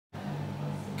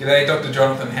G'day, Dr.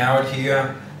 Jonathan Howard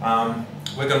here. Today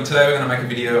we're going to make a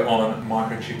video on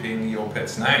microchipping your pet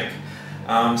snake.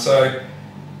 So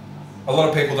a lot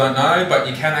of people don't know, but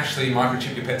you can actually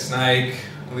microchip your pet snake,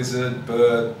 lizard,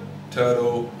 bird,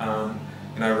 turtle,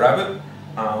 rabbit.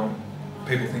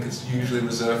 People think it's usually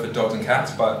reserved for dogs and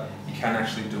cats, but you can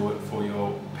actually do it for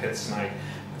your pet snake.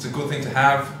 It's a good thing to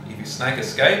have. If your snake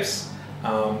escapes,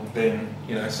 then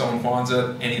someone finds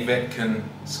it, any vet can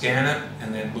scan it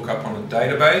and then look up on a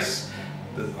database.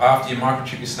 After you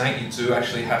microchip your snake, you do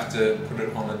actually have to put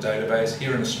it on a database.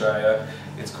 Here in Australia,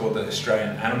 it's called the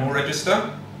Australian Animal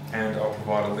Register, and I'll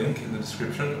provide a link in the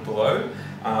description below.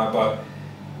 But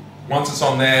once it's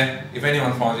on there, if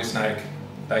anyone finds your snake,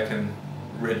 they can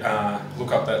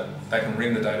look up they can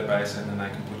ring the database, and then they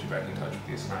can put you back in touch with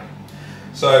your snake.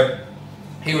 So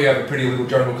here we have a pretty little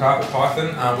jungle carpet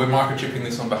python. We're microchipping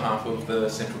this on behalf of the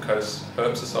Central Coast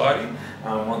Herp Society,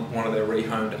 one of their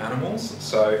rehomed animals.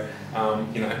 So,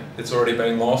 it's already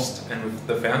been lost and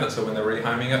they've found it, so when they're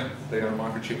rehoming it, they're going to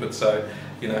microchip it so,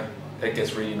 it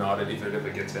gets reunited if it ever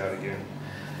gets out again.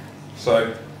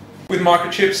 So, with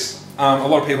microchips, a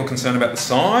lot of people are concerned about the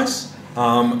size.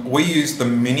 We use the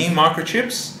mini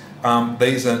microchips.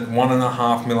 These are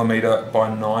 1.5mm by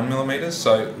 9mm,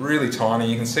 so really tiny.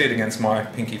 You can see it against my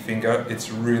pinky finger. It's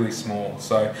really small,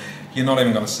 so you're not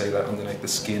even going to see that underneath the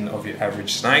skin of your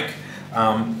average snake.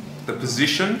 The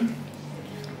position,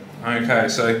 okay,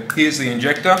 so here's the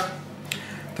injector.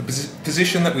 The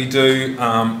position that we do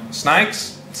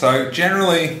snakes, so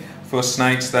generally for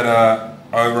snakes that are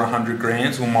over 100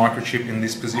 grams, we'll microchip in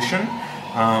this position.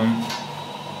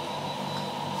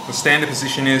 The standard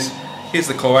position is, here's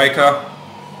the cloaca,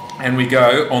 and we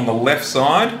go on the left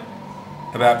side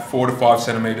about 4 to 5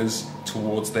 centimeters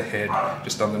towards the head,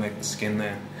 just underneath the skin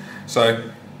there.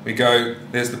 So we go,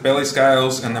 there's the belly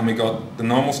scales, and then we got the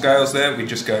normal scales there. We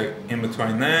just go in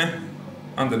between there,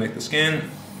 underneath the skin,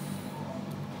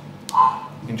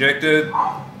 inject it,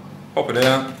 pop it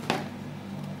out,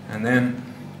 and then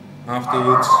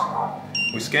afterwards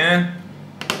we scan,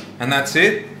 and that's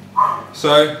it.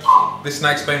 So this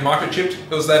snake's been microchipped.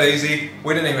 It was that easy.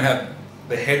 We didn't even have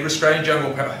the head restraint.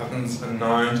 Jungle pythons are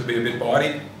known to be a bit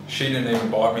bitey. She didn't even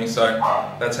bite me, so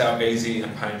that's how easy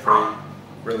and pain-free,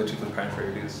 relatively pain-free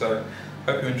it is. So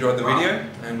hope you enjoyed the video,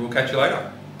 and we'll catch you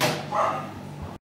later.